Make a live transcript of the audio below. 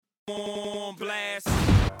on blast.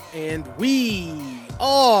 And we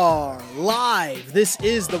are live. This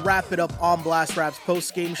is the Wrap It Up on Blast Raps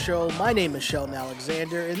post-game show. My name is Sheldon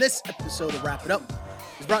Alexander, and this episode of Wrap It Up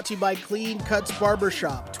is brought to you by Clean Cuts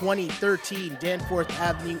Barbershop, 2013 Danforth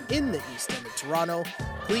Avenue in the East End of Toronto.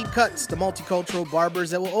 Clean Cuts, the multicultural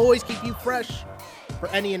barbers that will always keep you fresh for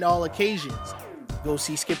any and all occasions. Go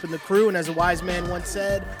see Skip and the crew, and as a wise man once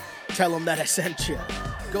said, tell them that I sent you.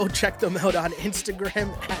 Go check them out on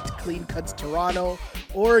Instagram at Clean Cuts Toronto,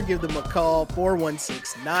 or give them a call,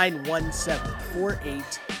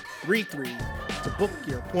 416-917-4833 to book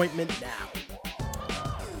your appointment now.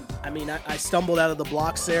 I mean, I stumbled out of the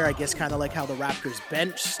blocks there, I guess kind of like how the Raptors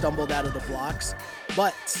bench stumbled out of the blocks,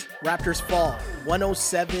 but Raptors fall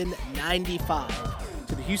 107-95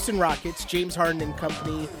 to the Houston Rockets, James Harden and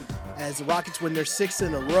company, as the Rockets win their sixth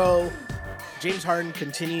in a row. James Harden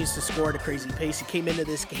continues to score at a crazy pace. He came into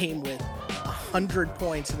this game with 100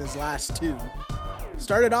 points in his last two.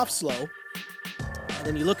 Started off slow, and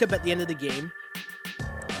then you look up at the end of the game,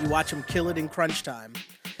 you watch him kill it in crunch time,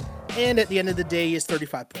 and at the end of the day, he has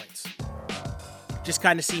 35 points. Just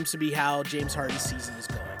kind of seems to be how James Harden's season is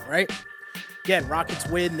going, right? Again, Rockets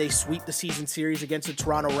win. They sweep the season series against the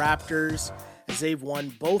Toronto Raptors, as they've won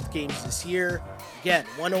both games this year. Again,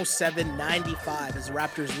 107-95 as the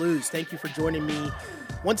Raptors lose. Thank you for joining me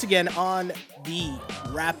once again on the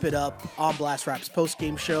Wrap It Up on Blast Raps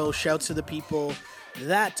post-game show. Shouts to the people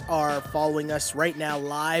that are following us right now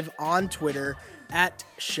live on Twitter at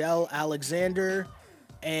Shell Alexander.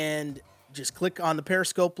 And just click on the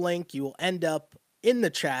Periscope link. You will end up in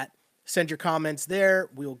the chat. Send your comments there.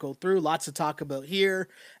 We will go through. Lots to talk about here.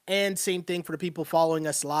 And same thing for the people following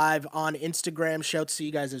us live on Instagram. Shouts to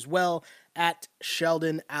you guys as well at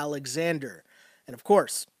Sheldon Alexander. And of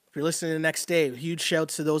course, if you're listening the next day, huge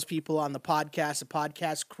shouts to those people on the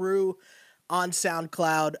podcast crew on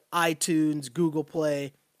SoundCloud, iTunes, Google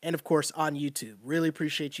Play, and of course on YouTube. Really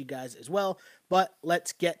appreciate you guys as well. But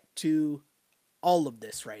let's get to all of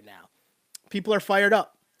this right now. People are fired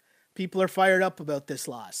up. People are fired up about this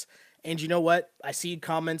loss. And you know what? I see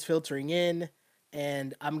comments filtering in,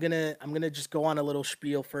 and I'm gonna just go on a little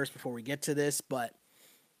spiel first before we get to this. But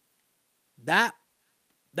that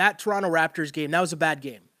Toronto Raptors game, that was a bad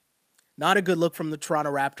game. Not a good look from the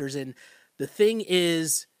Toronto Raptors. And the thing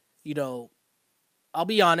is, you know, I'll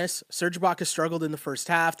be honest, Serge Ibaka struggled in the first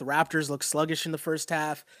half. The Raptors looked sluggish in the first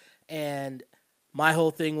half. And my whole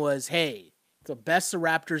thing was, hey, the best the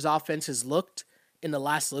Raptors offense has looked in the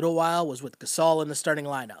last little while was with Gasol in the starting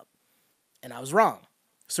lineup. And I was wrong.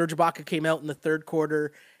 Serge Ibaka came out in the third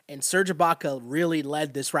quarter, and Serge Ibaka really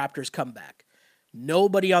led this Raptors comeback.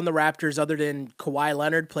 Nobody on the Raptors other than Kawhi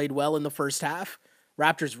Leonard played well in the first half.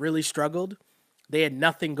 Raptors really struggled. They had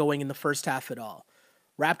nothing going in the first half at all.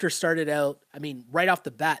 Raptors started out, I mean, right off the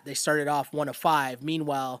bat, they started off 1 of 5.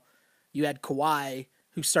 Meanwhile, you had Kawhi,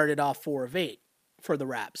 who started off 4 of 8 for the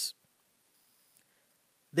Raps.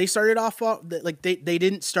 They started off, like, they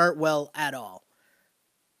didn't start well at all.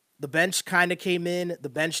 The bench kind of came in. The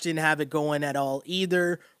bench didn't have it going at all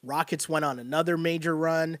either. Rockets went on another major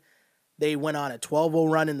run. They went on a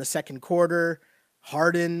 12-0 run in the second quarter.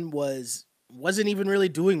 Harden wasn't even really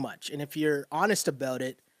doing much. And if you're honest about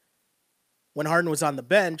it, when Harden was on the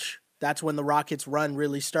bench, that's when the Rockets' run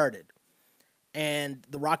really started. And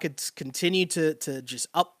the Rockets continued to just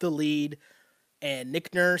up the lead. And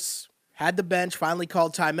Nick Nurse had the bench, finally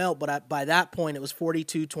called timeout, but by that point, it was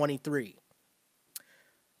 42-23.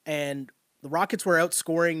 And the Rockets were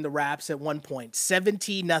outscoring the Raps at one point,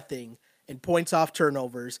 17-0 in points off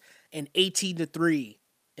turnovers and 18-3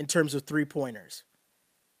 in terms of three-pointers.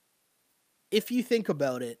 If you think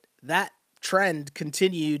about it, that trend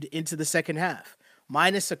continued into the second half.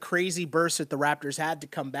 Minus a crazy burst that the Raptors had to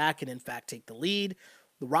come back and, in fact, take the lead,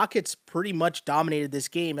 the Rockets pretty much dominated this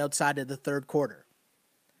game outside of the third quarter.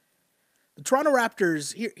 The Toronto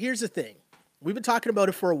Raptors, here's the thing. We've been talking about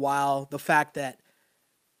it for a while, the fact that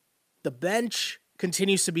the bench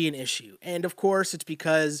continues to be an issue. And of course, it's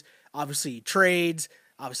because obviously trades,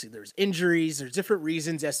 obviously there's injuries, there's different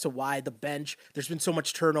reasons as to why the bench, there's been so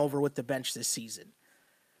much turnover with the bench this season.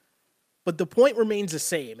 But the point remains the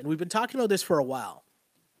same, and we've been talking about this for a while.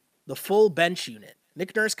 The full bench unit.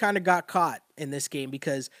 Nick Nurse kind of got caught in this game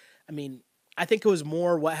because, I mean, I think it was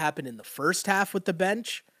more what happened in the first half with the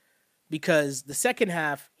bench, because the second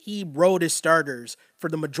half, he rode his starters for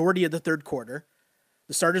the majority of the third quarter.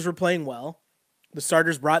 The starters were playing well. The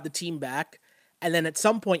starters brought the team back. And then at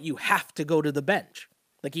some point, you have to go to the bench.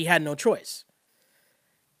 Like, he had no choice.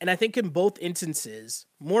 And I think in both instances,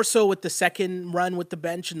 more so with the second run with the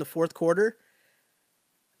bench in the fourth quarter,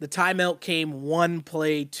 the timeout came one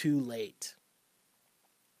play too late.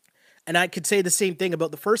 And I could say the same thing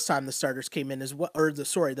about the first time the starters came in as well, or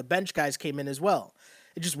the bench guys came in as well.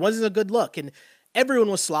 It just wasn't a good look. And everyone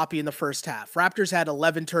was sloppy in the first half. Raptors had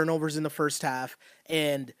 11 turnovers in the first half,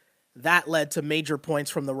 and that led to major points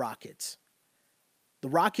from the Rockets. The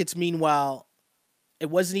Rockets, meanwhile, it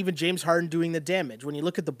wasn't even James Harden doing the damage. When you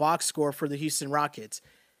look at the box score for the Houston Rockets,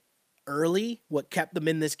 early, what kept them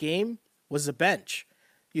in this game was the bench.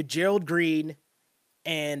 You had Gerald Green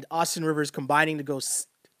and Austin Rivers combining to go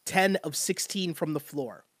 10 of 16 from the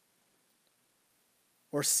floor,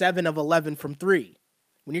 or 7 of 11 from 3.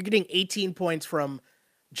 When you're getting 18 points from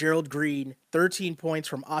Gerald Green, 13 points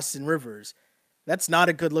from Austin Rivers, that's not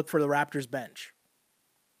a good look for the Raptors bench.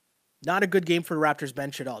 Not a good game for the Raptors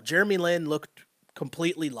bench at all. Jeremy Lin looked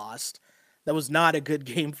completely lost. That was not a good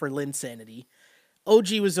game for Linsanity.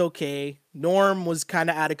 OG was okay. Norm was kind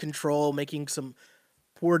of out of control, making some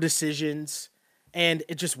poor decisions. And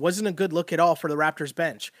it just wasn't a good look at all for the Raptors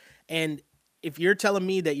bench. And if you're telling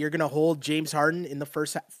me that you're going to hold James Harden in the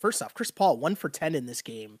first off, Chris Paul, 1 for 10 in this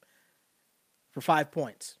game for 5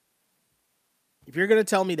 points. If you're going to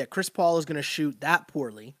tell me that Chris Paul is going to shoot that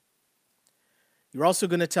poorly, you're also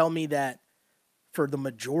going to tell me that for the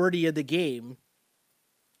majority of the game,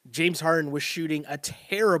 James Harden was shooting a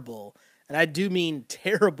terrible, and I do mean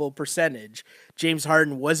terrible percentage. James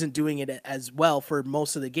Harden wasn't doing it as well for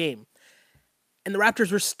most of the game. And the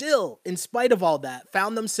Raptors were still, in spite of all that,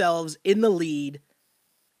 found themselves in the lead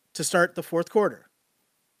to start the fourth quarter.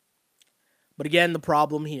 But again, the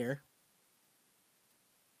problem here,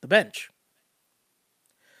 the bench.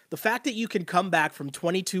 The fact that you can come back from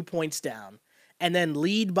 22 points down and then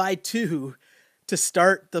lead by 2 to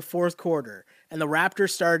start the fourth quarter. And the Raptors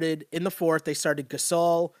started, in the fourth, they started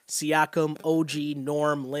Gasol, Siakam, OG,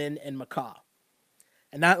 Norm, Lin, and McCaw.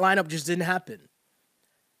 And that lineup just didn't happen.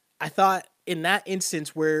 I thought in that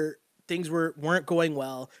instance where things weren't going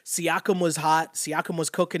well, Siakam was hot. Siakam was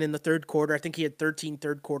cooking in the third quarter. I think he had 13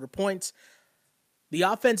 third quarter points. The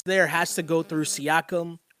offense there has to go through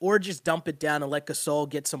Siakam or just dump it down and let Gasol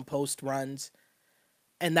get some post runs.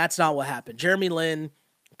 And that's not what happened. Jeremy Lin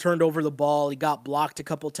turned over the ball. He got blocked a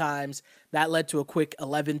couple times. That led to a quick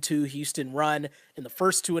 11-2 Houston run in the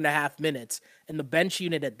first 2.5 minutes. And the bench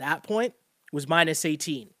unit at that point was minus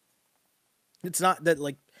 18. It's not that,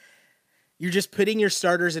 like, you're just putting your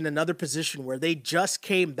starters in another position where they just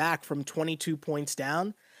came back from 22 points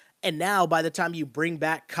down. And now by the time you bring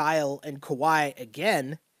back Kyle and Kawhi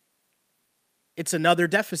again, it's another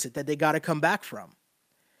deficit that they got to come back from.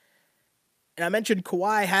 And I mentioned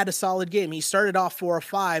Kawhi had a solid game. He started off 4 or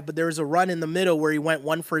 5, but there was a run in the middle where he went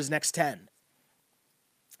 1 for his next 10.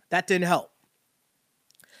 That didn't help.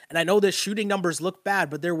 And I know the shooting numbers look bad,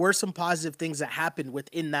 but there were some positive things that happened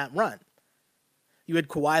within that run. You had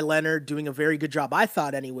Kawhi Leonard doing a very good job, I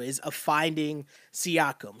thought anyways, of finding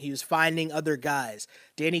Siakam. He was finding other guys.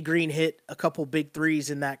 Danny Green hit a couple big threes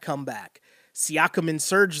in that comeback. Siakam and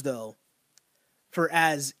Serge, though, for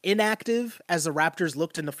as inactive as the Raptors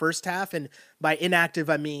looked in the first half, and by inactive,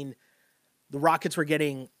 I mean the Rockets were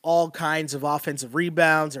getting all kinds of offensive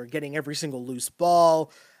rebounds or getting every single loose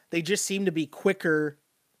ball. They just seemed to be quicker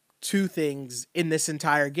to things in this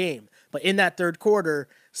entire game. But in that third quarter,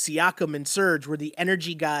 Siakam and Serge were the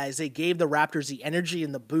energy guys. They gave the Raptors the energy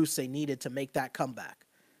and the boost they needed to make that comeback.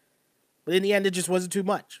 But in the end, it just wasn't too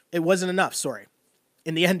much. It wasn't enough, sorry.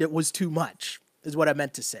 In the end, it was too much, is what I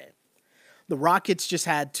meant to say. The Rockets just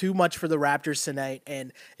had too much for the Raptors tonight,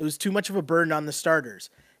 and it was too much of a burden on the starters.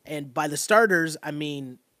 And by the starters, I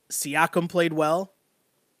mean Siakam played well.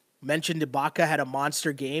 Mentioned Ibaka had a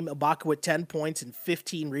monster game. Ibaka with 10 points and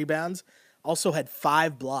 15 rebounds. Also had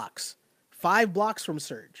 5 blocks. 5 blocks from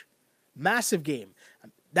Serge. Massive game.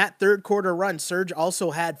 That third quarter run, Serge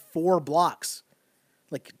also had 4 blocks.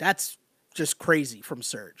 Like, that's just crazy from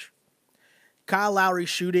Serge. Kyle Lowry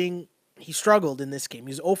shooting, he struggled in this game.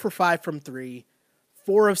 He was 0 for 5 from 3,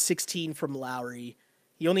 4 of 16 from Lowry.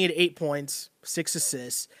 He only had 8 points, 6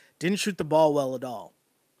 assists. Didn't shoot the ball well at all.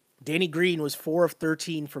 Danny Green was 4 of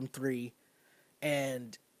 13 from 3.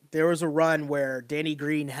 And there was a run where Danny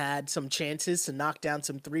Green had some chances to knock down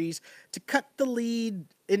some threes to cut the lead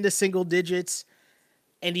into single digits,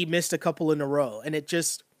 and he missed a couple in a row. And it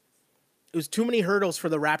was too many hurdles for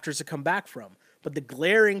the Raptors to come back from. But the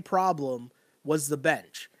glaring problem was the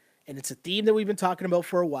bench. And it's a theme that we've been talking about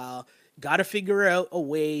for a while. Got to figure out a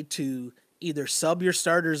way to either sub your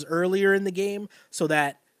starters earlier in the game so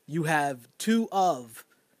that you have 2 of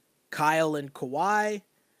Kyle and Kawhi,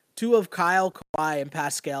 2 of Kyle, Kawhi, and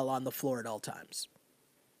Pascal on the floor at all times.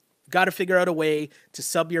 Got to figure out a way to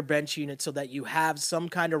sub your bench unit so that you have some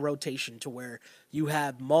kind of rotation to where you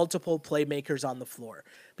have multiple playmakers on the floor.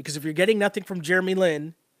 Because if you're getting nothing from Jeremy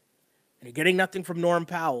Lin, and you're getting nothing from Norm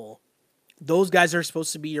Powell, those guys are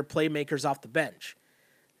supposed to be your playmakers off the bench.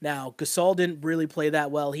 Now, Gasol didn't really play that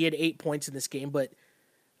well. He had 8 points in this game, but,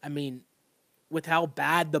 I mean, with how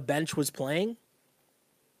bad the bench was playing,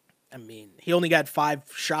 I mean, he only got 5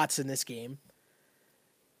 shots in this game,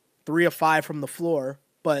 3 of 5 from the floor,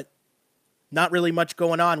 but not really much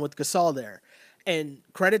going on with Gasol there. And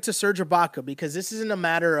credit to Serge Ibaka, because this isn't a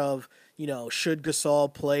matter of, should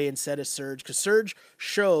Gasol play instead of Serge, because Serge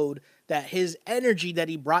showed that his energy that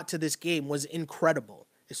he brought to this game was incredible,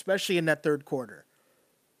 especially in that third quarter.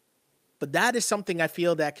 But that is something I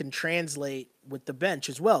feel that can translate with the bench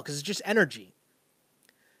as well, because it's just energy.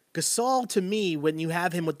 Gasol, to me, when you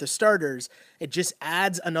have him with the starters, it just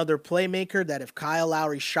adds another playmaker that if Kyle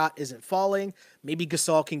Lowry's shot isn't falling, maybe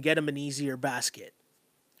Gasol can get him an easier basket.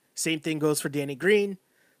 Same thing goes for Danny Green.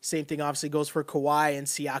 Same thing obviously goes for Kawhi and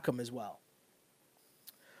Siakam as well.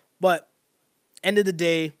 But end of the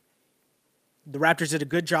day, the Raptors did a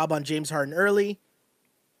good job on James Harden early.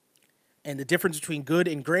 And the difference between good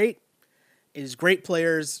and great is great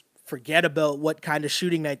players forget about what kind of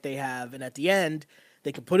shooting night they have. And at the end,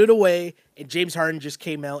 they can put it away. And James Harden just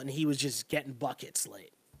came out and he was just getting buckets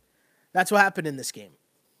late. That's what happened in this game.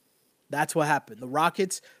 That's what happened. The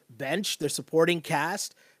Rockets bench, their supporting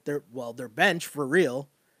cast, their bench for real,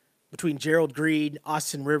 between Gerald Green,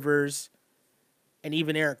 Austin Rivers, and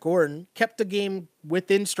even Eric Gordon, kept the game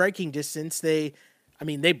within striking distance. They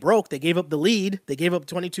broke. They gave up the lead. They gave up a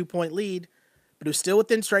 22-point lead, but it was still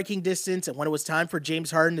within striking distance. And when it was time for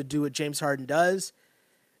James Harden to do what James Harden does,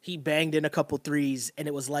 he banged in a couple threes, and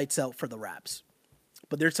it was lights out for the Raps.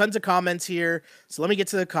 But there's tons of comments here, so let me get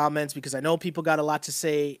to the comments because I know people got a lot to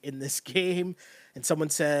say in this game. And someone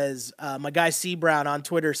says, my guy C. Brown on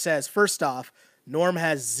Twitter says, first off, Norm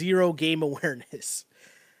has zero game awareness.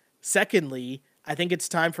 Secondly, I think it's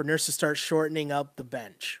time for Nurse to start shortening up the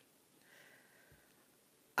bench.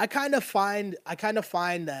 I kind of find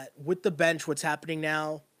that with the bench, what's happening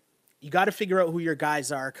now, you got to figure out who your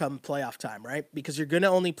guys are come playoff time, right? Because you're going to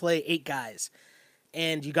only play 8 guys,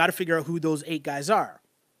 and you got to figure out who those 8 guys are.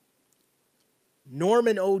 Norm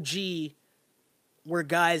and OG were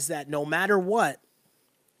guys that no matter what,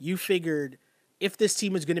 you figured if this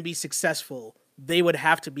team is going to be successful, they would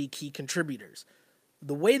have to be key contributors.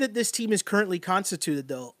 The way that this team is currently constituted,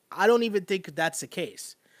 though, I don't even think that's the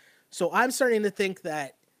case. So I'm starting to think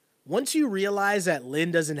that once you realize that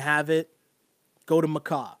Lynn doesn't have it, go to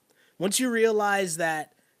McCaw. Once you realize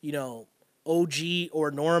that, OG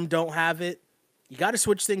or Norm don't have it, you got to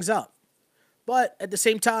switch things up. But at the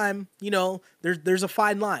same time, there's a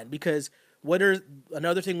fine line because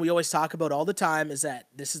another thing we always talk about all the time is that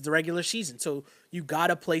this is the regular season. So you got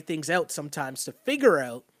to play things out sometimes to figure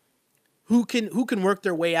out who can work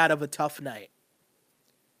their way out of a tough night.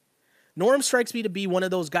 Norm strikes me to be one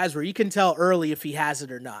of those guys where you can tell early if he has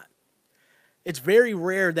it or not. It's very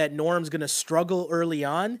rare that Norm's going to struggle early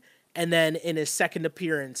on and then in his second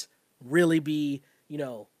appearance really be,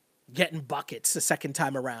 getting buckets the second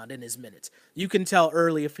time around in his minutes. You can tell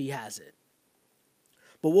early if he has it.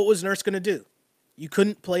 But what was Nurse going to do? You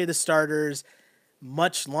couldn't play the starters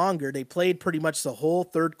much longer. They played pretty much the whole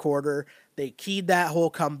third quarter. They keyed that whole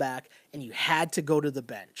comeback, and you had to go to the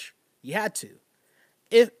bench. You had to.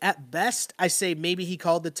 If at best, I say maybe he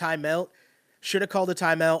called the timeout. Should have called the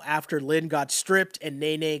timeout after Lynn got stripped and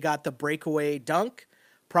Nene got the breakaway dunk.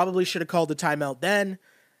 Probably should have called the timeout then.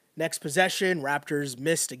 Next possession, Raptors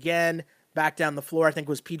missed again. Back down the floor, I think it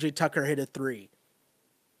was PJ Tucker hit a 3.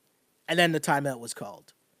 And then the timeout was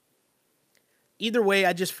called. Either way,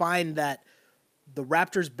 I just find that the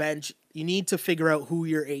Raptors bench, you need to figure out who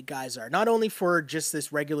your 8 guys are. Not only for just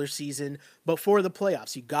this regular season, but for the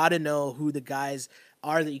playoffs. You got to know who the guys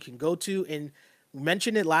are that you can go to. And we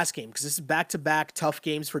mentioned it last game because this is back-to-back tough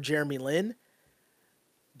games for Jeremy Lin.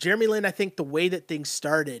 Jeremy Lin, I think the way that things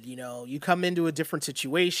started, you come into a different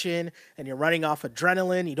situation and you're running off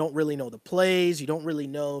adrenaline. You don't really know the plays. You don't really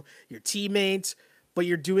know your teammates, but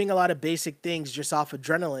you're doing a lot of basic things just off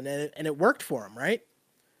adrenaline. And it worked for him, right?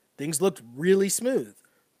 Things looked really smooth,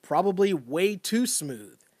 probably way too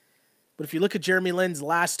smooth. But if you look at Jeremy Lin's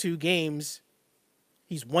last 2 games,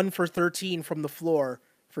 he's 1 for 13 from the floor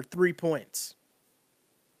for 3 points.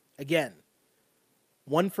 Again,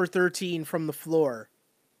 1 for 13 from the floor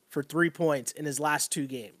for 3 points in his last 2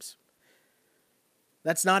 games.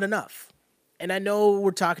 That's not enough. And I know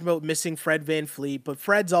we're talking about missing Fred VanVleet, but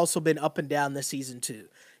Fred's also been up and down this season too.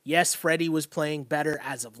 Yes, Freddie was playing better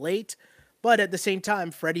as of late, but at the same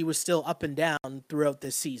time, Freddie was still up and down throughout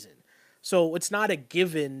this season. So it's not a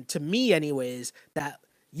given, to me anyways, that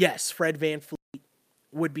yes, Fred VanVleet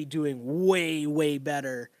would be doing way, way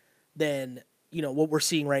better than what we're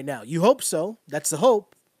seeing right now. You hope so. That's the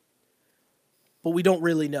hope. But we don't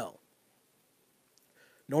really know.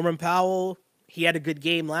 Norman Powell, he had a good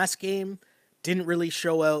game last game. Didn't really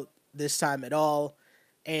show out this time at all.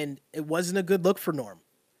 And it wasn't a good look for Norm.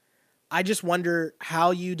 I just wonder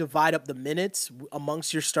how you divide up the minutes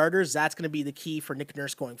amongst your starters. That's going to be the key for Nick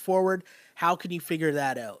Nurse going forward. How can you figure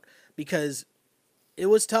that out? Because it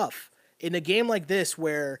was tough. In a game like this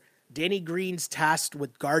where Danny Green's tasked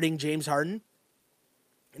with guarding James Harden,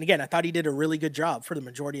 and again, I thought he did a really good job for the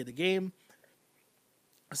majority of the game.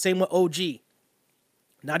 Same with OG.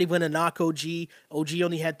 Not even a knock OG. OG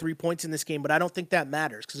only had 3 points in this game, but I don't think that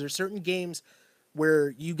matters because there's certain games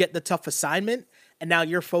where you get the tough assignment and now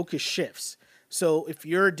your focus shifts. So if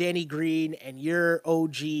you're Danny Green and you're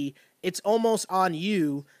OG, it's almost on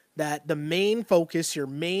you that the main focus, your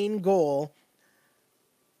main goal,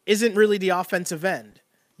 isn't really the offensive end.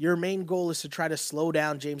 Your main goal is to try to slow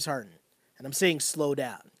down James Harden. And I'm saying slow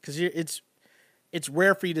down because it's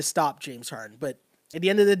rare for you to stop James Harden. But at the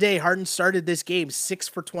end of the day, Harden started this game 6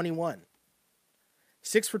 for 21.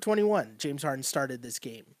 6 for 21, James Harden started this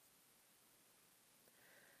game.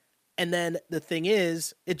 And then the thing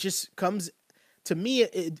is, it just comes, to me,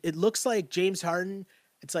 it looks like James Harden,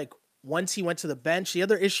 it's like once he went to the bench, the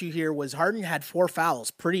other issue here was Harden had 4 fouls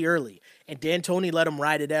pretty early, and D'Antoni let him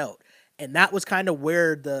ride it out. And that was kind of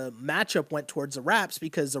where the matchup went towards the Raps,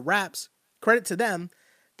 because the Raps, credit to them,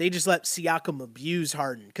 they just let Siakam abuse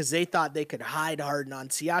Harden because they thought they could hide Harden on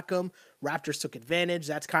Siakam. Raptors took advantage.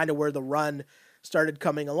 That's kind of where the run started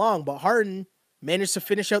coming along. But Harden managed to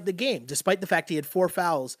finish out the game, despite the fact he had 4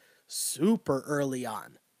 fouls super early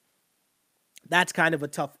on. That's kind of a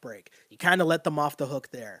tough break. You kind of let them off the hook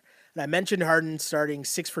there. And I mentioned Harden starting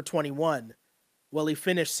 6 for 21. Well, he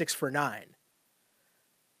finished 6 for 9.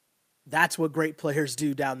 That's what great players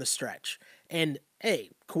do down the stretch. And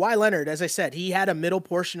hey, Kawhi Leonard, as I said, he had a middle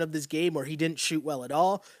portion of this game where he didn't shoot well at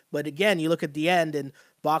all. But again, you look at the end and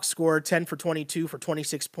Box scored 10 for 22 for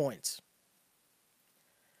 26 points.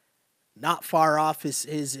 Not far off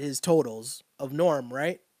his totals of Norm,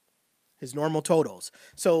 right? His normal totals.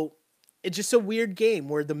 So it's just a weird game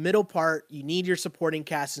where the middle part, you need your supporting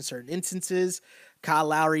cast in certain instances. Kyle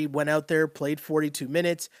Lowry went out there, played 42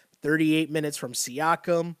 minutes, 38 minutes from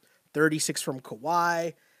Siakam, 36 from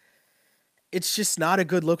Kawhi. It's just not a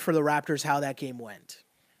good look for the Raptors how that game went.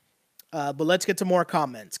 But let's get to more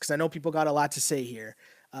comments because I know people got a lot to say here.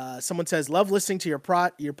 Someone says, love listening to your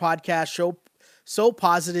podcast, show so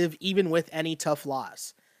positive even with any tough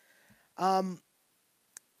loss. The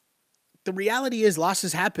reality is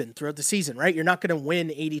losses happen throughout the season, right? You're not going to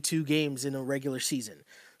win 82 games in a regular season.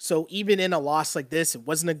 So even in a loss like this, it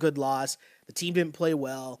wasn't a good loss. The team didn't play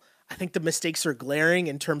well. I think the mistakes are glaring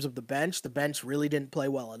in terms of the bench. The bench really didn't play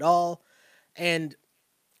well at all. And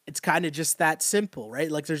it's kind of just that simple,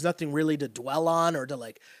 right? Like there's nothing really to dwell on or to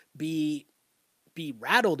like be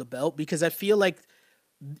rattled about because I feel like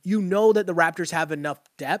that the Raptors have enough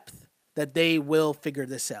depth that they will figure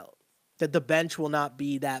this out. That the bench will not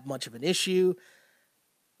be that much of an issue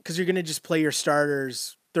because you're going to just play your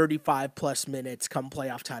starters 35 plus minutes come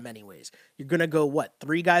playoff time anyways. You're going to go,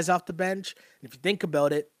 3 guys off the bench? And if you think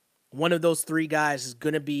about it, one of those 3 guys is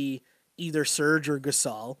going to be either Serge or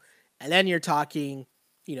Gasol. And then you're talking,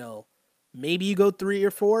 maybe you go 3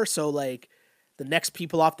 or 4. So like the next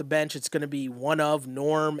people off the bench, it's going to be one of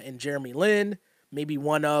Norm and Jeremy Lin, maybe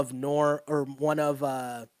one of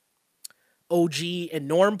OG and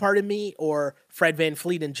Norm, or Fred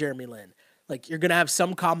VanVleet and Jeremy Lin. Like you're going to have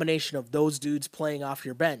some combination of those dudes playing off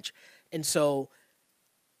your bench. And so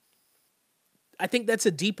I think that's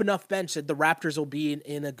a deep enough bench that the Raptors will be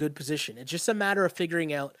in a good position. It's just a matter of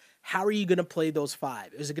figuring out how are you going to play those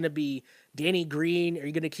 5? Is it going to be Danny Green? Are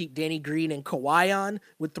you going to keep Danny Green and Kawhi on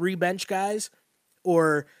with 3 bench guys?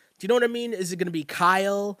 Or do you know what I mean? Is it going to be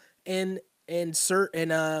Kyle and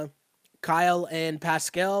Kyle and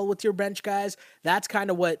Pascal with your bench guys? That's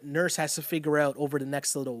kind of what Nurse has to figure out over the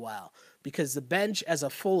next little while. Because the bench as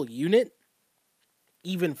a full unit,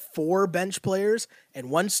 even 4 bench players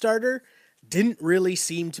and 1 starter, didn't really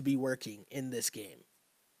seem to be working in this game.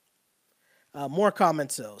 More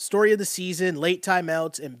comments though. Story of the season, late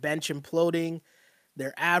timeouts and bench imploding.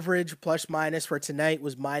 Their average plus minus for tonight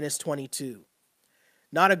was minus 22.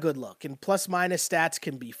 Not a good look. And plus minus stats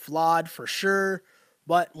can be flawed for sure.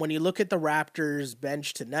 But when you look at the Raptors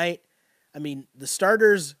bench tonight, the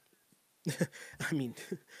starters,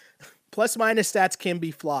 plus minus stats can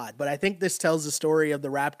be flawed. But I think this tells the story of the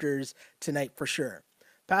Raptors tonight for sure.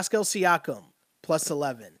 Pascal Siakam, plus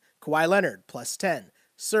 11. Kawhi Leonard, plus 10.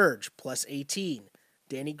 Serge, plus 18.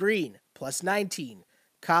 Danny Green, plus 19.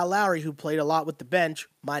 Kyle Lowry, who played a lot with the bench,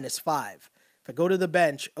 minus 5. If I go to the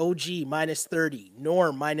bench, OG minus 30,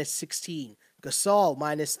 Norm minus 16, Gasol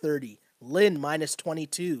minus 30, Lin minus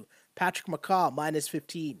 22, Patrick McCaw minus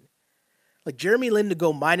 15. Like Jeremy Lin to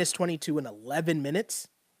go minus 22 in 11 minutes,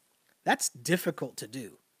 that's difficult to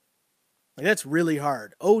do. Like that's really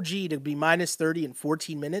hard. OG to be minus 30 in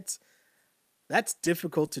 14 minutes, that's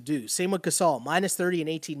difficult to do. Same with Gasol, minus 30 in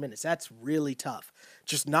 18 minutes. That's really tough.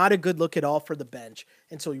 Just not a good look at all for the bench.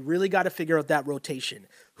 And so you really got to figure out that rotation.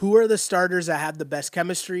 Who are the starters that have the best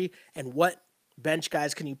chemistry, and what bench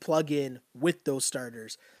guys can you plug in with those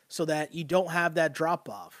starters so that you don't have that drop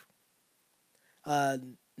off?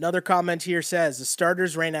 Another comment here says the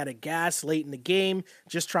starters ran out of gas late in the game,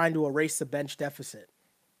 just trying to erase the bench deficit.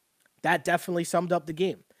 That definitely summed up the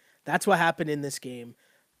game. That's what happened in this game.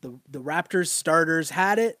 The Raptors starters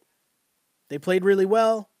had it. They played really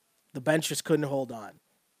well. The bench just couldn't hold on.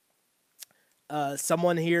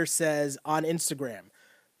 Someone here says on Instagram,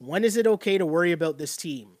 when is it okay to worry about this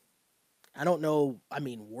team? I don't know. I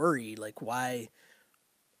mean, worry, like why?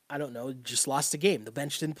 I don't know. Just lost the game. The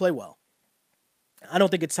bench didn't play well. I don't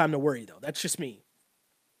think it's time to worry, though. That's just me.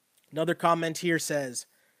 Another comment here on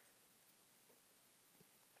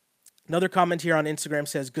Instagram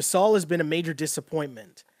says, Gasol has been a major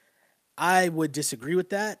disappointment. I would disagree with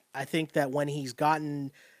that. I think that when he's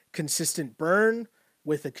gotten consistent burn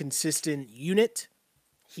with a consistent unit,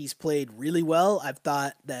 he's played really well. I've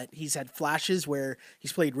thought that he's had flashes where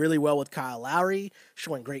he's played really well with Kyle Lowry,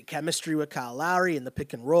 showing great chemistry with Kyle Lowry in the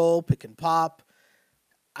pick and roll, pick and pop.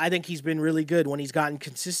 I think he's been really good when he's gotten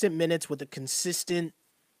consistent minutes with a consistent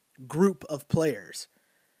group of players.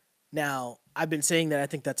 Now, I've been saying that I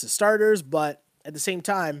think that's the starters, but at the same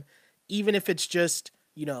time, even if it's just,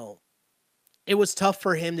 it was tough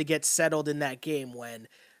for him to get settled in that game when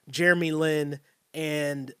Jeremy Lin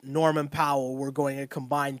and Norman Powell were going a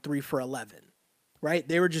combined 3 for 11, right?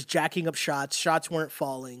 They were just jacking up shots. Shots weren't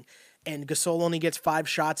falling, and Gasol only gets 5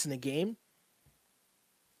 shots in a game.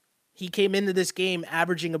 He came into this game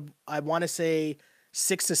averaging, I want to say,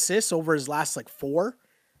 6 assists over his last 4.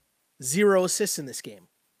 0 assists in this game.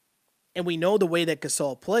 And we know the way that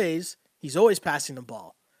Gasol plays, he's always passing the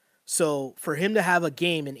ball. So for him to have a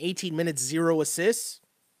game in 18 minutes, 0 assists,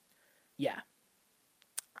 yeah.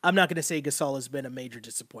 I'm not going to say Gasol has been a major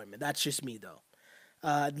disappointment. That's just me, though.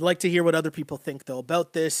 I'd like to hear what other people think, though,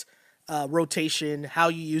 about this rotation, how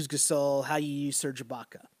you use Gasol, how you use Serge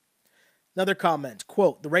Ibaka. Another comment,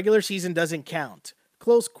 quote, the regular season doesn't count.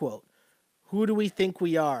 Close quote. Who do we think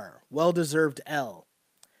we are? Well-deserved L.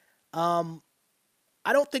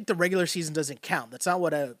 I don't think the regular season doesn't count. That's not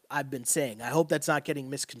what I've been saying. I hope that's not getting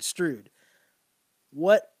misconstrued.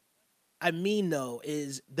 What I mean, though,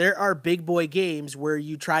 is there are big boy games where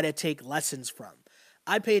you try to take lessons from.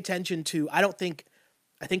 I pay attention to, I think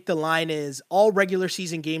the line is all regular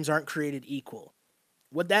season games aren't created equal.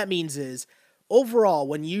 What that means is, overall,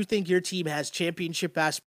 when you think your team has championship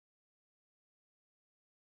aspirations,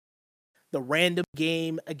 the random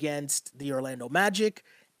game against the Orlando Magic,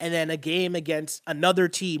 and then a game against another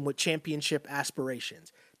team with championship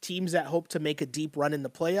aspirations, teams that hope to make a deep run in the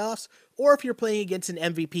playoffs, or if you're playing against an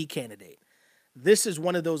MVP candidate. This is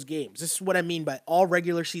one of those games. This is what I mean by all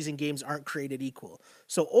regular season games aren't created equal.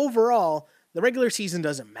 So overall, the regular season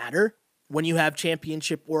doesn't matter when you have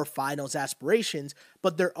championship or finals aspirations,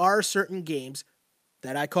 but there are certain games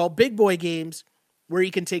that I call big boy games where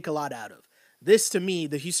you can take a lot out of. This, to me,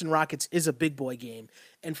 the Houston Rockets is a big boy game.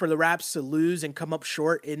 And for the Raps to lose and come up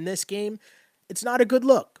short in this game, it's not a good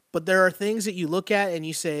look. But there are things that you look at and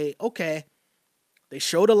you say, okay, they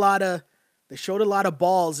showed a lot of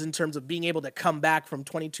balls in terms of being able to come back from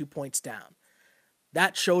 22 points down.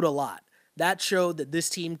 That showed a lot. That showed that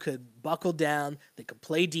this team could buckle down, they could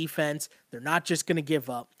play defense, they're not just going to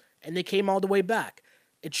give up, and they came all the way back.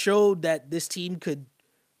 It showed that this team could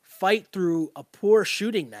fight through a poor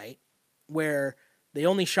shooting night where they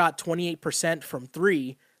only shot 28% from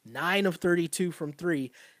 3, 9 of 32 from 3,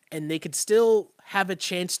 and they could still have a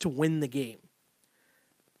chance to win the game.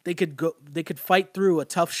 They could fight through a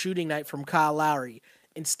tough shooting night from Kyle Lowry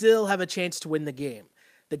and still have a chance to win the game.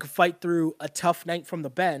 They could fight through a tough night from the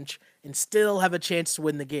bench and still have a chance to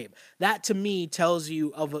win the game. That, to me, tells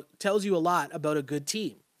you a lot about a good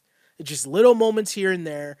team. It's just little moments here and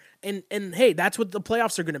there. And hey, that's what the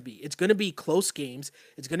playoffs are going to be. It's going to be close games.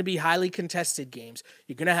 It's going to be highly contested games.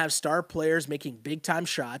 You're going to have star players making big-time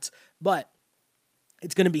shots, but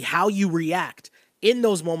it's going to be how you react in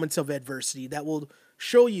those moments of adversity that will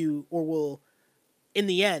show you, or will, in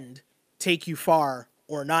the end, take you far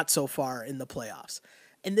or not so far in the playoffs.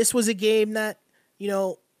 And this was a game that,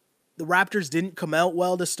 the Raptors didn't come out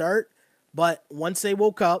well to start, but once they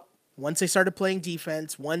woke up, once they started playing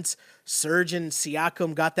defense, once Serge and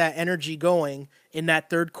Siakam got that energy going in that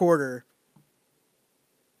third quarter,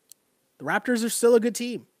 the Raptors are still a good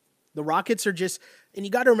team. The Rockets are just, and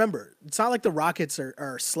you got to remember, it's not like the Rockets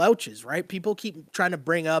are slouches, right? People keep trying to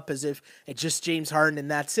bring up as if it's just James Harden and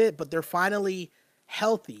that's it, but they're finally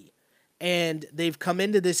healthy. And they've come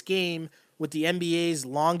into this game with the NBA's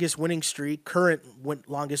longest winning streak,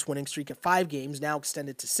 longest winning streak at 5 games, now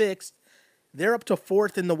extended to 6. They're up to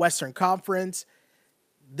 4th in the Western Conference.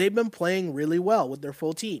 They've been playing really well with their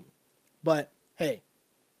full team. But, hey,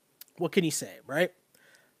 what can you say, right?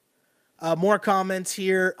 More comments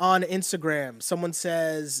here on Instagram. Someone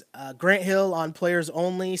says, Grant Hill on Players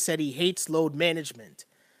Only said he hates load management.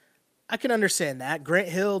 I can understand that. Grant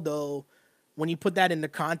Hill, though, when you put that into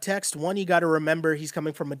context, one, you got to remember he's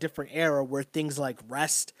coming from a different era where things like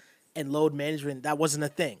rest and load management, that wasn't a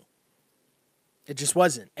thing. It just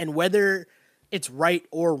wasn't. And whether it's right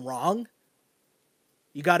or wrong,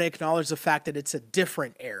 you got to acknowledge the fact that it's a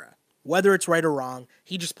different era. Whether it's right or wrong,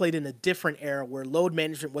 he just played in a different era where load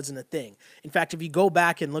management wasn't a thing. In fact, if you go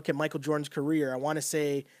back and look at Michael Jordan's career, I want to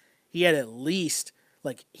say he had at least,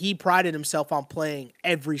 he prided himself on playing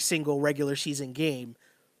every single regular season game,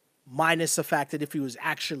 minus the fact that if he was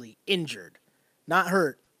actually injured, not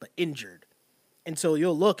hurt, but injured. And so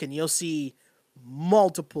you'll look and you'll see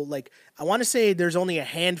multiple, I want to say there's only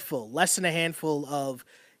less than a handful of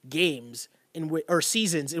games or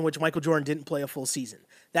seasons in which Michael Jordan didn't play a full season.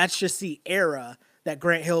 That's just the era that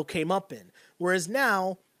Grant Hill came up in. Whereas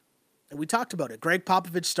now, and we talked about it, Greg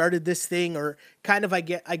Popovich started this thing, or kind of, I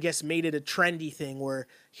guess, made it a trendy thing where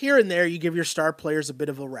here and there you give your star players a bit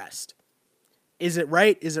of a rest. Is it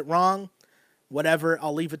right? Is it wrong? Whatever.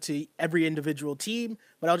 I'll leave it to every individual team.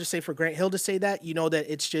 But I'll just say for Grant Hill to say that, you know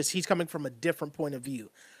that it's just he's coming from a different point of view.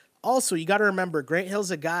 Also, you got to remember, Grant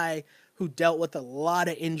Hill's a guy who dealt with a lot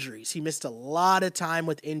of injuries. He missed a lot of time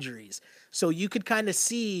with injuries. So you could kind of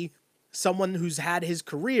see someone who's had his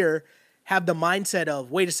career have the mindset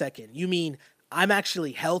of, wait a second, you mean I'm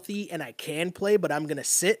actually healthy and I can play, but I'm going to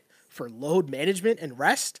sit for load management and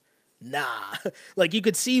rest? Nah. You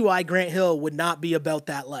could see why Grant Hill would not be about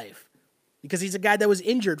that life. Because he's a guy that was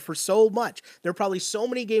injured for so much. There are probably so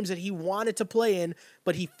many games that he wanted to play in,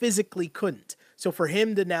 but he physically couldn't. So for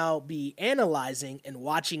him to now be analyzing and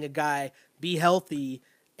watching a guy be healthy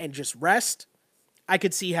and just rest, I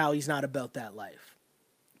could see how he's not about that life.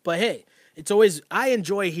 But hey, I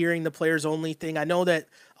enjoy hearing the Players Only thing. I know that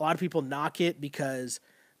a lot of people knock it because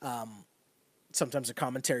sometimes the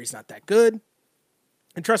commentary is not that good.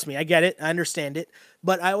 And trust me, I get it. I understand it.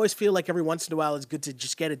 But I always feel like every once in a while it's good to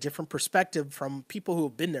just get a different perspective from people who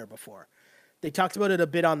have been there before. They talked about it a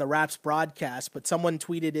bit on the Raps broadcast, but someone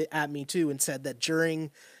tweeted it at me too and said that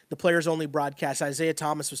during the Players Only broadcast, Isaiah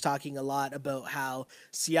Thomas was talking a lot about how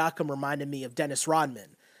Siakam reminded me of Dennis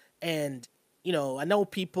Rodman. And, I know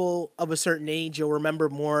people of a certain age, you'll remember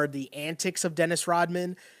more the antics of Dennis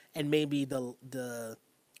Rodman and maybe the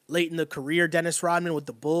late in the career Dennis Rodman with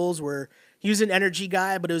the Bulls where he was an energy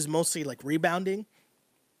guy, but it was mostly rebounding.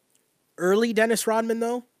 Early Dennis Rodman,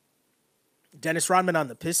 though, Dennis Rodman on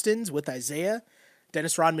the Pistons with Isaiah,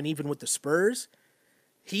 Dennis Rodman even with the Spurs,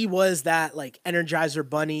 he was that Energizer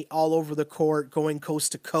Bunny all over the court, going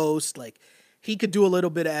coast to coast. He could do a little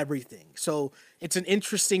bit of everything. So it's an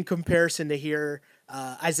interesting comparison to hear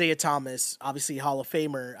Isaiah Thomas, obviously Hall of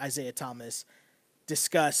Famer Isaiah Thomas,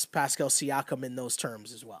 discuss Pascal Siakam in those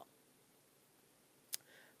terms as well.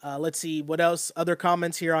 Let's see what else. Other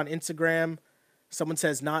comments here on Instagram. Someone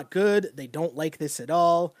says not good. They don't like this at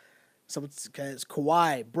all. Someone says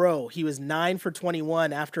Kawhi, bro, he was 9 for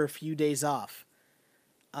 21 after a few days off.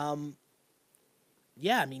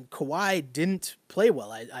 Yeah, Kawhi didn't play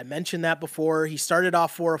well. I mentioned that before. He started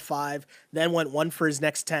off 4 of 5, then went 1 for his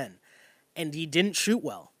next 10. And he didn't shoot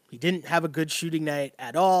well. He didn't have a good shooting night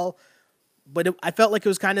at all. But I felt like it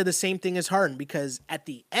was kind of the same thing as Harden because at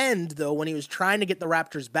the end, though, when he was trying to get the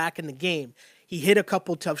Raptors back in the game, he hit a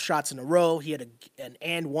couple tough shots in a row. He had an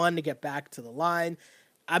and one to get back to the line.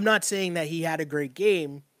 I'm not saying that he had a great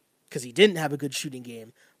game because he didn't have a good shooting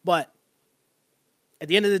game, but at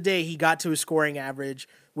the end of the day, he got to his scoring average.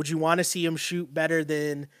 Would you want to see him shoot better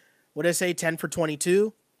than, 10 for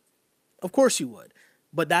 22? Of course you would,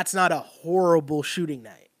 but that's not a horrible shooting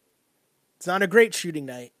night. It's not a great shooting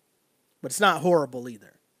night, but it's not horrible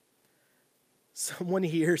either. Someone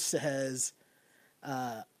here says,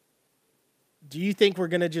 do you think we're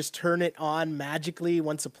going to just turn it on magically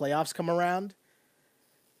once the playoffs come around?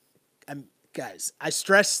 Guys, I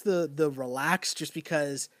stress the relax just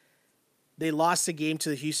because they lost the game to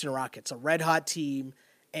the Houston Rockets, a red-hot team,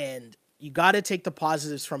 and you got to take the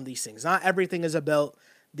positives from these things. Not everything is about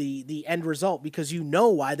the end result because you know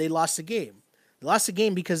why they lost the game. They lost the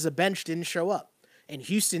game because the bench didn't show up, and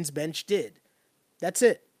Houston's bench did. That's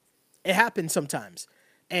it. It happens sometimes.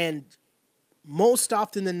 And most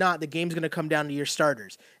often than not, the game's going to come down to your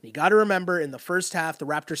starters. And you got to remember, in the first half, the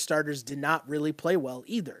Raptors starters did not really play well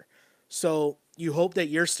either. So you hope that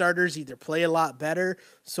your starters either play a lot better,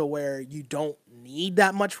 so where you don't need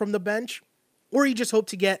that much from the bench, or you just hope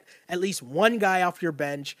to get at least one guy off your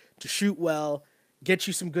bench to shoot well, get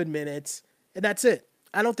you some good minutes, and that's it.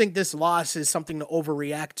 I don't think this loss is something to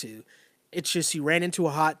overreact to. It's just you ran into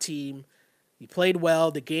a hot team. You played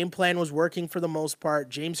well. The game plan was working for the most part.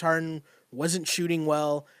 James Harden wasn't shooting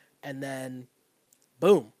well. And then,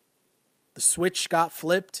 boom, the switch got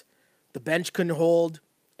flipped. The bench couldn't hold.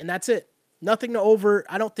 And that's it. Nothing to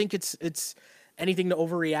I don't think it's anything to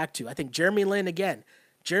overreact to. I think Jeremy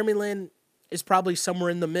Lin is probably somewhere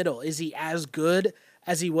in the middle. Is he as good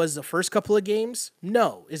as he was the first couple of games?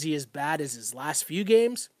 No. Is he as bad as his last few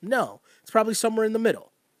games? No. It's probably somewhere in the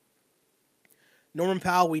middle. Norman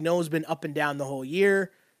Powell, we know, has been up and down the whole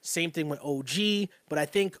year. Same thing with OG, but I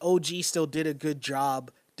think OG still did a good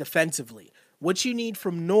job defensively. What you need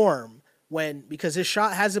from Norm because his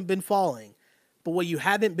shot hasn't been falling, but what you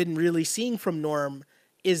haven't been really seeing from Norm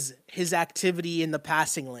is his activity in the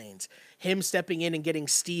passing lanes, him stepping in and getting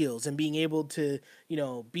steals and being able to,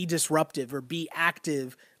 be disruptive or be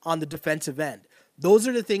active on the defensive end. Those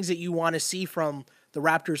are the things that you want to see from the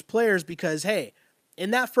Raptors players because, hey,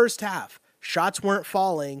 in that first half, shots weren't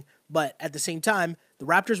falling, but at the same time, the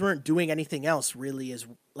Raptors weren't doing anything else really. It's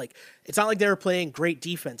not like they were playing great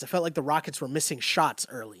defense. I felt like the Rockets were missing shots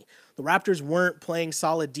early. The Raptors weren't playing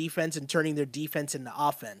solid defense and turning their defense into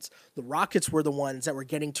offense. The Rockets were the ones that were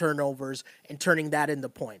getting turnovers and turning that into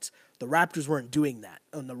points. The Raptors weren't doing that.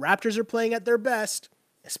 When the Raptors are playing at their best,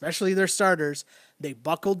 especially their starters, they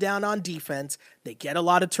buckle down on defense, they get a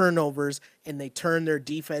lot of turnovers, and they turn their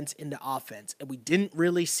defense into offense. And we didn't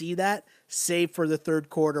really see that, save for the third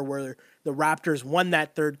quarter where the Raptors won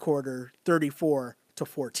that third quarter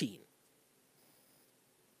 34-14.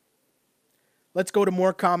 Let's go to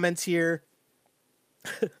more comments here.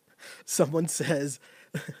 Someone says,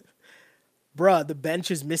 bruh, the bench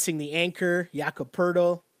is missing the anchor, Jakob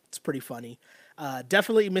Poeltl. It's pretty funny.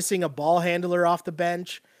 Definitely missing a ball handler off the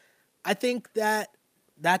bench. I think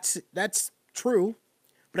that's true,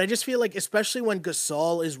 but I just feel like especially when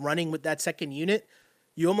Gasol is running with that second unit,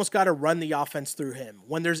 you almost got to run the offense through him.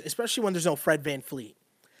 Especially when there's no Fred VanVleet.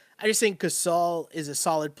 I just think Gasol is a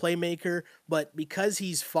solid playmaker, but because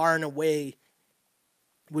he's far and away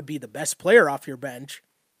would be the best player off your bench,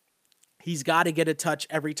 he's got to get a touch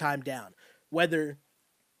every time down. Whether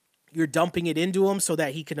you're dumping it into him so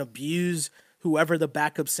that he can abuse whoever the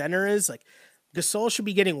backup center is, Gasol should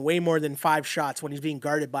be getting way more than 5 shots when he's being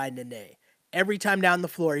guarded by Nene. Every time down the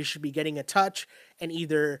floor, he should be getting a touch, and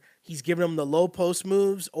either he's giving him the low post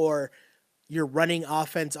moves or you're running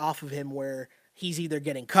offense off of him where he's either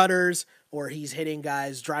getting cutters or he's hitting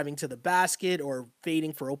guys driving to the basket or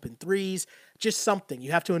fading for open threes. Just something.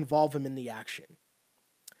 You have to involve him in the action.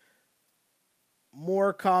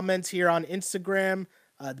 More comments here on Instagram.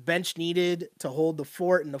 The bench needed to hold the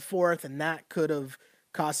fort in the fourth, and that could have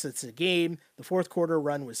cost us a game. The fourth quarter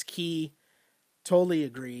run was key. Totally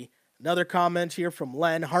agree. Another comment here from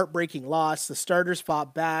Len. Heartbreaking loss. The starters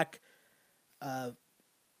fought back.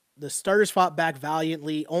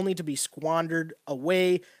 Valiantly, only to be squandered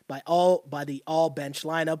away by the all bench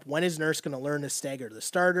lineup. When is Nurse going to learn to stagger the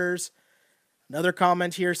starters? Another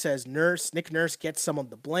comment here says Nick Nurse gets some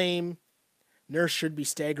of the blame. Nurse should be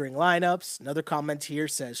staggering lineups. Another comment here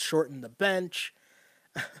says shorten the bench.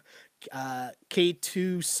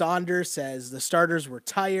 K2 Saunders says the starters were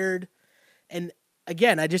tired. And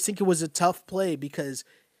again, I just think it was a tough play because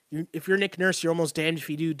if you're Nick Nurse, you're almost damned if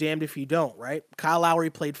you do, damned if you don't, right? Kyle Lowry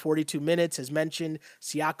played 42 minutes, as mentioned.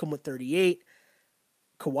 Siakam with 38.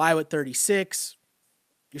 Kawhi with 36.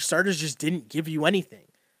 Your starters just didn't give you anything.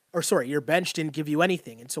 Your bench didn't give you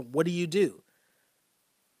anything. And so what do?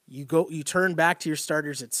 You turn back to your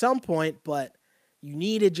starters at some point, but you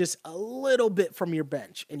needed just a little bit from your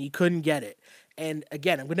bench, and you couldn't get it. And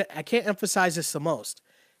again, I can't emphasize this the most.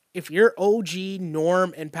 If you're OG,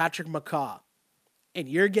 Norm, and Patrick McCaw, and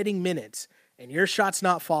you're getting minutes, and your shot's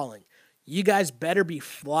not falling, you guys better be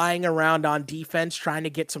flying around on defense, trying to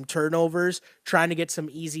get some turnovers, trying to get some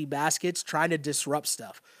easy baskets, trying to disrupt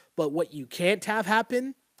stuff. But what you can't have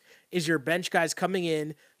happen is your bench guys coming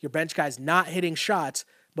in, your bench guys not hitting shots,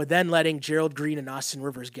 but then letting Gerald Green and Austin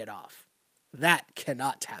Rivers get off. That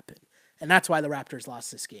cannot happen. And that's why the Raptors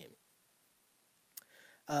lost this game.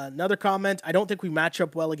 Another comment, I don't think we match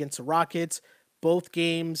up well against the Rockets. both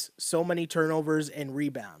games, so many turnovers and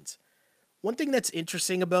rebounds. One thing that's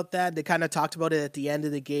interesting about that, they kind of talked about it at the end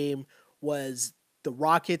of the game, was the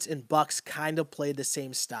Rockets and Bucks kind of play the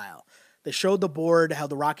same style. They showed the board how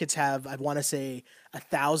the Rockets have, I want to say,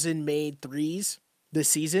 1,000 made threes this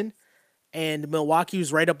season. And Milwaukee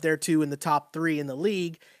was right up there too in the top 3 in the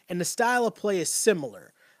league. And the style of play is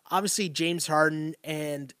similar. Obviously, James Harden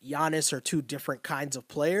and Giannis are two different kinds of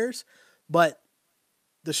players, but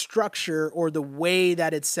the structure or the way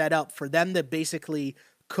that it's set up for them to basically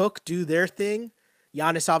do their thing.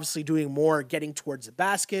 Giannis obviously doing more getting towards the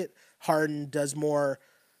basket. Harden does more,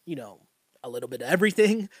 a little bit of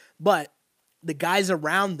everything. But the guys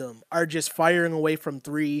around them are just firing away from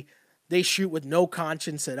 3. They shoot with no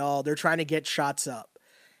conscience at all. They're trying to get shots up.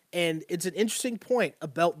 And it's an interesting point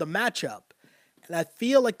about the matchup. And I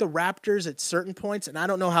feel like the Raptors at certain points, and I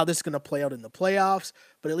don't know how this is going to play out in the playoffs,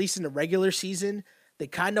 but at least in the regular season, they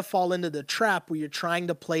kind of fall into the trap where you're trying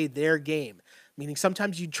to play their game. Meaning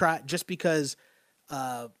sometimes you try, just because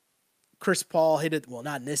Chris Paul hit it, well,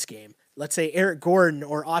 not in this game. Let's say Eric Gordon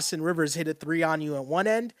or Austin Rivers hit a 3 on you at one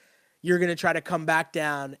end, you're going to try to come back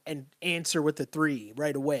down and answer with a 3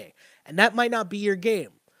 right away. And that might not be your game.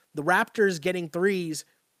 The Raptors getting 3s,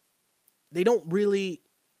 they're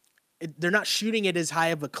not shooting it as high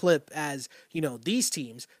of a clip as, these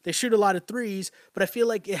teams. They shoot a lot of 3s, but I feel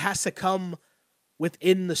like it has to come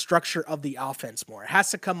within the structure of the offense more. It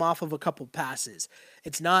has to come off of a couple passes.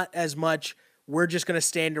 It's not as much we're just going to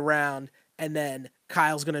stand around and then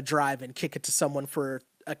Kyle's going to drive and kick it to someone for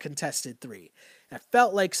a contested 3. I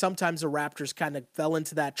felt like sometimes the Raptors kind of fell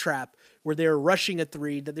into that trap where they were rushing a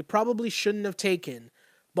 3 that they probably shouldn't have taken,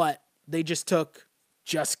 but they just took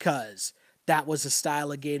just because that was the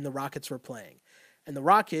style of game the Rockets were playing. And the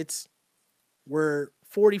Rockets were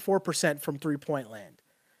 44% from three-point land.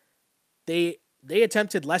 They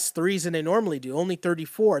attempted less 3s than they normally do, only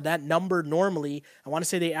 34. That number normally, I want to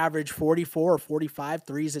say they average 44 or 45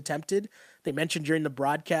 3s attempted. They mentioned during the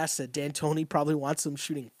broadcast that D'Antoni probably wants them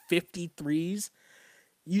shooting 50 3s.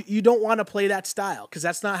 You don't want to play that style because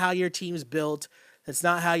that's not how your team's built. That's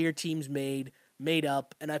not how your team's made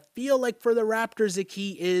up. And I feel like for the Raptors, the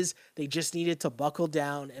key is they just needed to buckle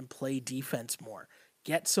down and play defense more.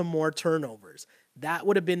 Get some more turnovers. That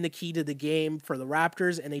would have been the key to the game for the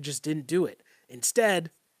Raptors, and they just didn't do it.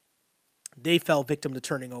 Instead, they fell victim to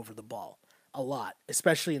turning over the ball a lot,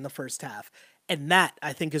 especially in the first half. And that,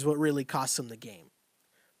 I think, is what really cost them the game.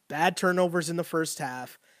 Bad turnovers in the first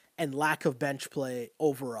half and lack of bench play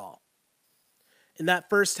overall. In that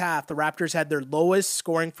first half, the Raptors had their lowest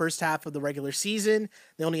scoring first half of the regular season.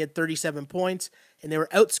 They only had 37 points, and they were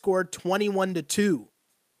outscored 21-2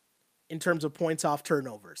 in terms of points off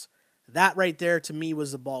turnovers. That right there, to me,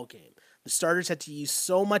 was the ball game. The starters had to use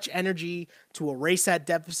so much energy to erase that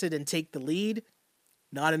deficit and take the lead.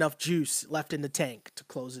 Not enough juice left in the tank to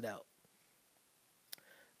close it out.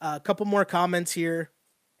 A couple more comments here.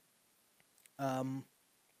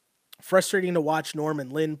 Frustrating to watch Norman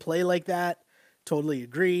Lin play like that. Totally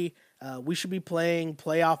agree. We should be playing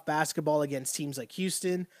playoff basketball against teams like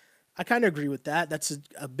Houston. I kind of agree with that. That's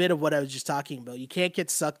a bit of what I was just talking about. You can't get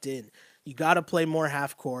sucked in. You got to play more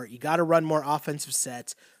half court. You got to run more offensive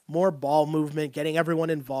sets, more ball movement, getting everyone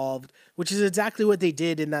involved, which is exactly what they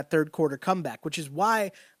did in that third quarter comeback, which is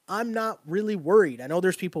why I'm not really worried. I know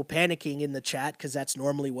there's people panicking in the chat because that's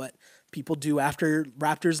normally what people do after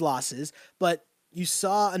Raptors losses, but you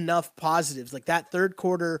saw enough positives like that third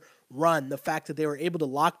quarter run, the fact that they were able to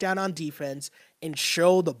lock down on defense and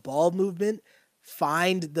show the ball movement,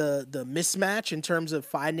 find the mismatch in terms of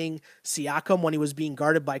finding Siakam when he was being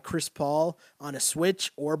guarded by Chris Paul on a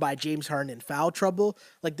switch or by James Harden in foul trouble.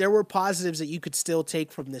 Like there were positives that you could still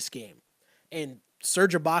take from this game. And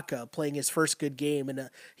Serge Ibaka playing his first good game, and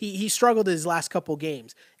he struggled his last couple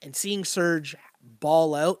games, and seeing Serge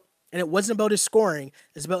ball out, and it wasn't about his scoring,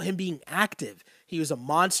 it's about him being active. He was a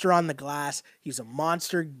monster on the glass. He's a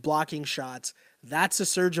monster blocking shots. That's the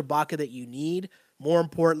Serge Ibaka that you need, more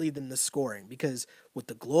importantly than the scoring, because with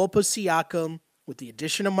the glow up of Siakam, with the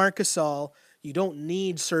addition of Marc Gasol, you don't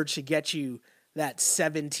need Serge to get you that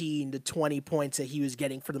 17 to 20 points that he was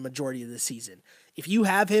getting for the majority of the season. If you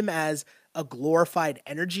have him as a glorified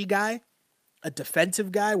energy guy, a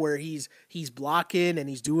defensive guy where he's blocking and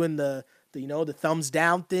he's doing the thumbs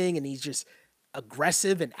down thing and he's just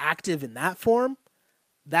aggressive and active in that form,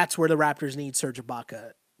 that's where the Raptors need Serge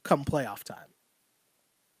Ibaka come playoff time.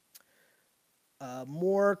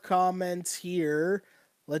 More comments here.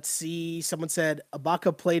 Let's see. Someone said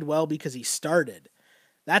Ibaka played well because he started.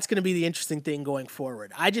 That's going to be the interesting thing going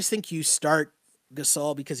forward. I just think you start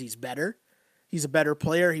Gasol because he's better. He's a better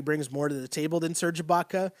player. He brings more to the table than Serge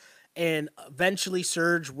Ibaka. And eventually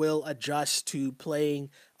Serge will adjust to playing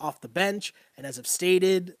off the bench. And as I've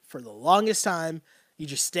stated for the longest time, you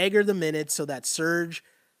just stagger the minutes so that Serge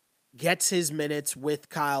gets his minutes with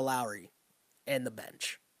Kyle Lowry and the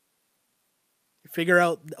bench. Figure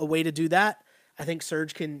out a way to do that. I think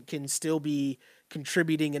Serge can still be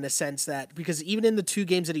contributing in a sense that, because even in the 2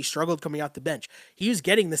 games that he struggled coming off the bench, he was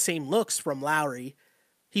getting the same looks from Lowry.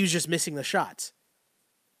 He was just missing the shots.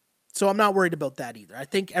 So I'm not worried about that either. I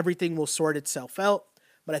think everything will sort itself out,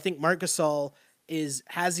 but I think Marc Gasol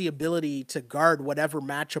has the ability to guard whatever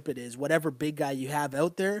matchup it is, whatever big guy you have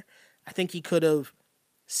out there. I think he could have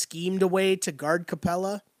schemed a way to guard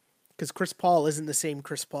Capella, because Chris Paul isn't the same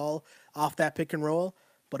Chris Paul off that pick and roll,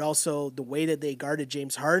 but also the way that they guarded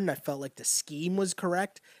James Harden, I felt like the scheme was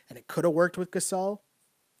correct, and it could have worked with Gasol.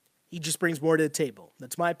 He just brings more to the table.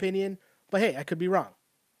 That's my opinion, but hey, I could be wrong.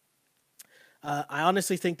 I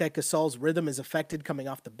honestly think that Gasol's rhythm is affected coming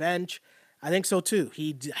off the bench. I think so too.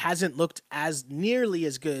 He hasn't looked as nearly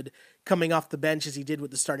as good coming off the bench as he did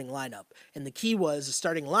with the starting lineup. And the key was the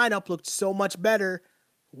starting lineup looked so much better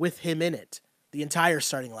with him in it, the entire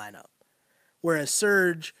starting lineup. Whereas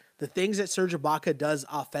Serge, the things that Serge Ibaka does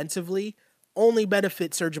offensively only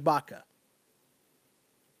benefit Serge Ibaka.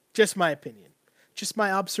 Just my opinion. Just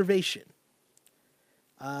my observation.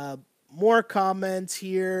 More comments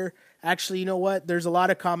here. Actually, you know what? There's a lot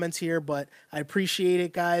of comments here, but I appreciate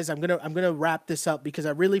it, guys. I'm gonna wrap this up because I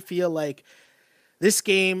really feel like this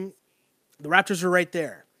game, the Raptors were right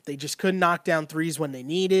there. They just couldn't knock down threes when they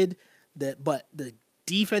needed. But the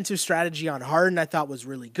defensive strategy on Harden I thought was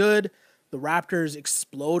really good. The Raptors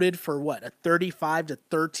exploded for a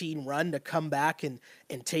 35-13 run to come back and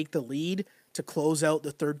take the lead to close out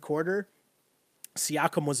the third quarter.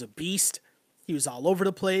 Siakam was a beast. He was all over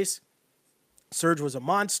the place. Serge was a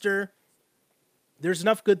monster. There's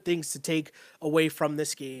enough good things to take away from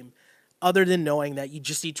this game other than knowing that you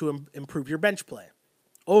just need to improve your bench play.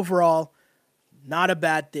 Overall, not a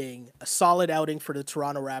bad thing. A solid outing for the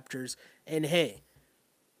Toronto Raptors. And hey,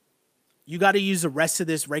 you got to use the rest of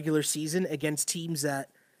this regular season against teams that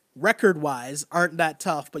record-wise aren't that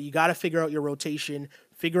tough, but you got to figure out your rotation,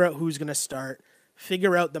 figure out who's going to start,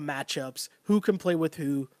 figure out the matchups, who can play with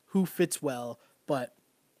who fits well. But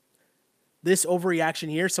this overreaction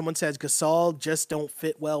here, someone says Gasol just don't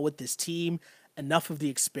fit well with this team. Enough of the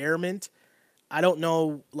experiment. I don't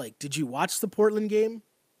know, did you watch the Portland game?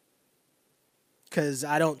 Because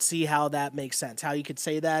I don't see how that makes sense. How you could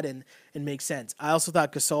say that and make sense. I also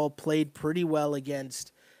thought Gasol played pretty well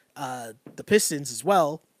against the Pistons as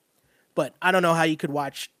well. But I don't know how you could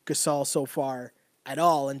watch Gasol so far at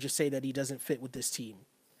all and just say that he doesn't fit with this team.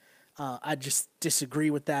 I just disagree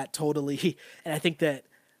with that totally. And I think that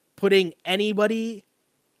putting anybody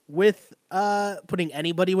with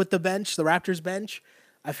the bench, the Raptors bench,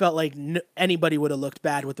 I felt like anybody would have looked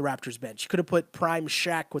bad with the Raptors bench. You could have put prime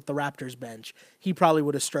Shaq with the Raptors bench. He probably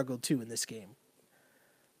would have struggled too in this game.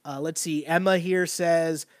 Let's see. Emma here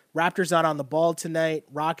says, Raptors not on the ball tonight.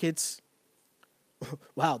 Rockets.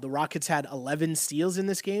 Wow, the Rockets had 11 steals in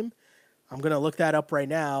this game. I'm going to look that up right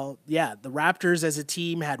now. Yeah, the Raptors as a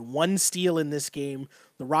team had 1 steal in this game.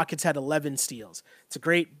 The Rockets had 11 steals. It's a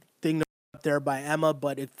great thing to put up there by Emma,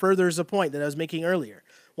 but it furthers a point that I was making earlier.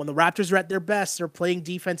 When the Raptors are at their best, they're playing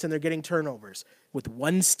defense and they're getting turnovers. With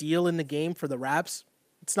 1 steal in the game for the Raps,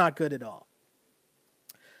 it's not good at all.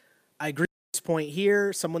 I agree with this point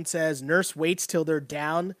here. Someone says Nurse waits till they're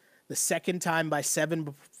down the second time by 7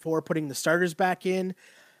 before putting the starters back in.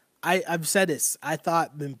 I've said this. I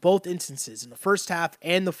thought in both instances, in the first half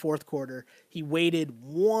and the fourth quarter, he waited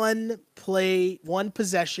 1 play, 1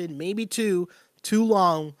 possession, maybe 2, too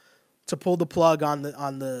long to pull the plug on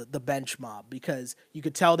the bench mob, because you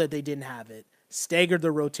could tell that they didn't have it. Staggered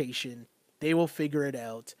the rotation. They will figure it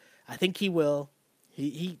out. I think he will.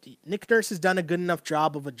 Nick Nurse has done a good enough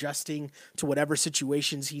job of adjusting to whatever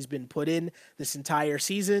situations he's been put in this entire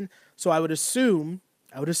season. So I would assume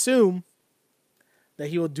that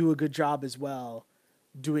he will do a good job as well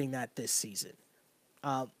doing that this season.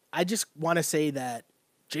 I just want to say that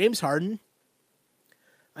James Harden,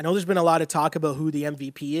 I know there's been a lot of talk about who the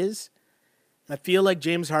MVP is. I feel like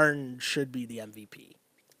James Harden should be the MVP.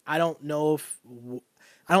 I don't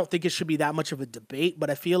think it should be that much of a debate, but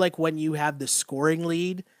I feel like when you have the scoring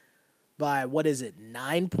lead by,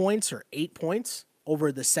 9 points or 8 points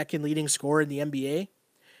over the second leading scorer in the NBA,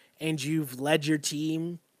 and you've led your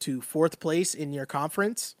team to 4th place in your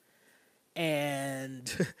conference,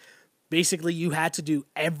 and basically you had to do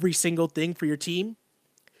every single thing for your team,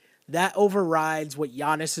 that overrides what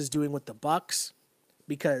Giannis is doing with the Bucks.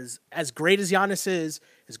 Because as great as Giannis is,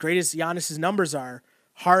 as great as Giannis's numbers are,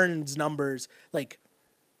 Harden's numbers,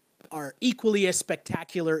 are equally as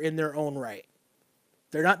spectacular in their own right.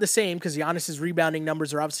 They're not the same because Giannis's rebounding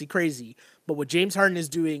numbers are obviously crazy, but what James Harden is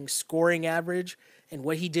doing, scoring average, and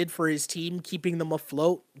what he did for his team, keeping them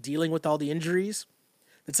afloat, dealing with all the injuries,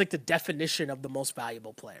 that's like the definition of the most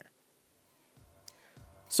valuable player.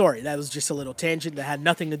 Sorry, that was just a little tangent that had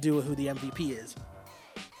nothing to do with who the MVP is.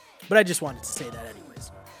 But I just wanted to say that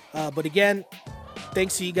anyways. But again,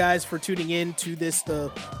 thanks to you guys for tuning in to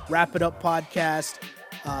the Wrap It Up podcast.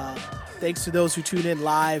 Thanks to those who tune in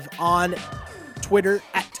live on Twitter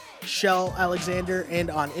at Shell Alexander and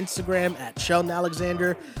on Instagram at Sheldon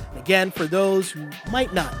Alexander. And again, for those who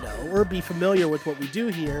might not know or be familiar with what we do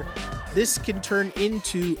here, this can turn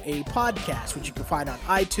into a podcast, which you can find on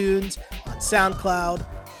iTunes, on SoundCloud,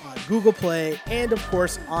 on Google Play, and of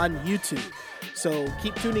course on YouTube. So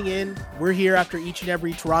keep tuning in. We're here after each and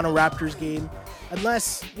every Toronto Raptors game.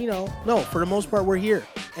 Unless, for the most part, we're here.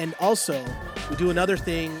 And also, we do another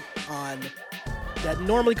thing that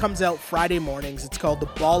normally comes out Friday mornings. It's called the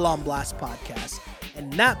Ball on Blast podcast.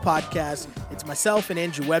 And in that podcast, it's myself and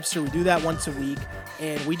Andrew Webster. We do that once a week.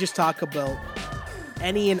 And we just talk about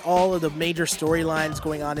any and all of the major storylines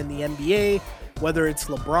going on in the NBA, whether it's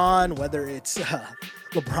LeBron, whether it's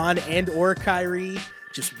LeBron and or Kyrie,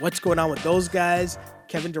 just what's going on with those guys,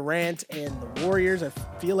 Kevin Durant and the Warriors. I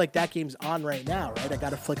feel like that game's on right now, right? I got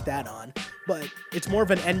to flick that on. But it's more of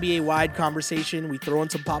an NBA-wide conversation. We throw in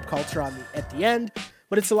some pop culture at the end,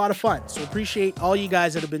 but it's a lot of fun. So appreciate all you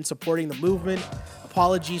guys that have been supporting the movement.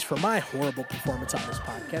 Apologies for my horrible performance on this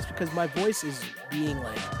podcast because my voice is fading.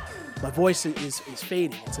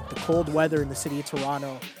 It's like the cold weather in the city of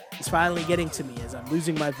Toronto is finally getting to me as I'm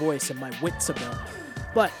losing my voice and my wits about me.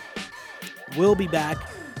 But we'll be back.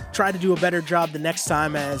 Try to do a better job the next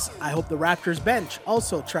time, as I hope the Raptors bench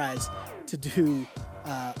also tries to do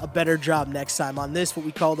a better job next time on this, what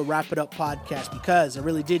we call the Wrap It Up podcast, because I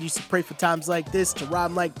really did used to pray for times like this to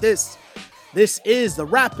rhyme like this. This is the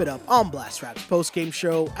Wrap It Up on Blast Raps post-game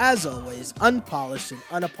show, as always, unpolished and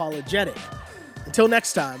unapologetic. Until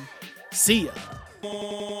next time, see ya.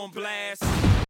 On blast.